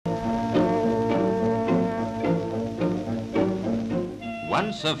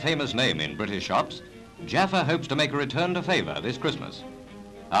Once a famous name in British shops, Jaffa hopes to make a return to favour this Christmas.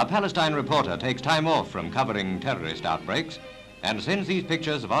 Our Palestine reporter takes time off from covering terrorist outbreaks and sends these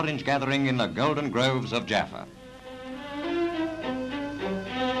pictures of orange gathering in the golden groves of Jaffa.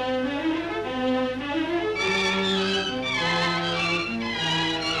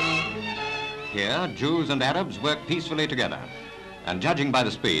 Here, Jews and Arabs work peacefully together, and judging by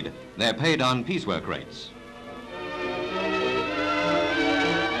the speed, they're paid on piecework rates.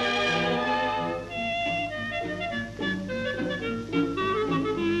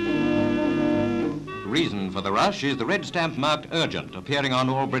 Reason for the rush is the red stamp marked urgent appearing on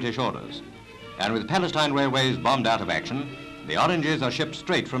all British orders. And with Palestine railways bombed out of action, the oranges are shipped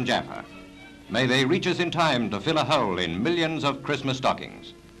straight from Jaffa. May they reach us in time to fill a hole in millions of Christmas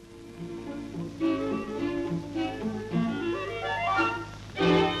stockings.